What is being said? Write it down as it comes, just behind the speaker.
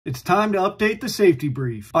It's time to update the safety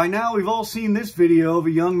brief. By now, we've all seen this video of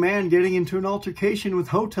a young man getting into an altercation with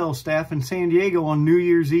hotel staff in San Diego on New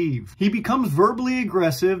Year's Eve. He becomes verbally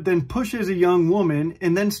aggressive, then pushes a young woman,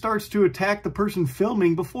 and then starts to attack the person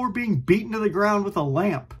filming before being beaten to the ground with a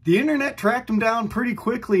lamp. The internet tracked him down pretty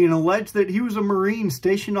quickly and alleged that he was a Marine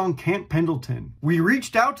stationed on Camp Pendleton. We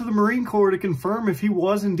reached out to the Marine Corps to confirm if he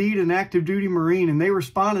was indeed an active duty Marine, and they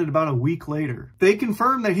responded about a week later. They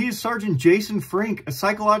confirmed that he is Sergeant Jason Frink, a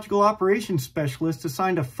psychological operations specialist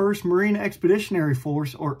assigned to 1st Marine Expeditionary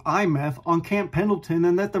Force, or IMEF, on Camp Pendleton,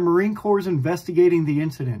 and that the Marine Corps is investigating the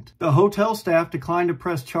incident. The hotel staff declined to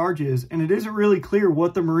press charges, and it isn't really clear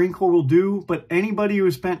what the Marine Corps will do, but anybody who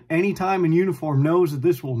has spent any time in uniform knows that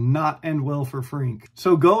this will not end well for Frink.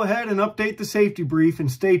 So go ahead and update the safety brief and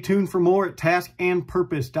stay tuned for more at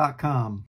taskandpurpose.com.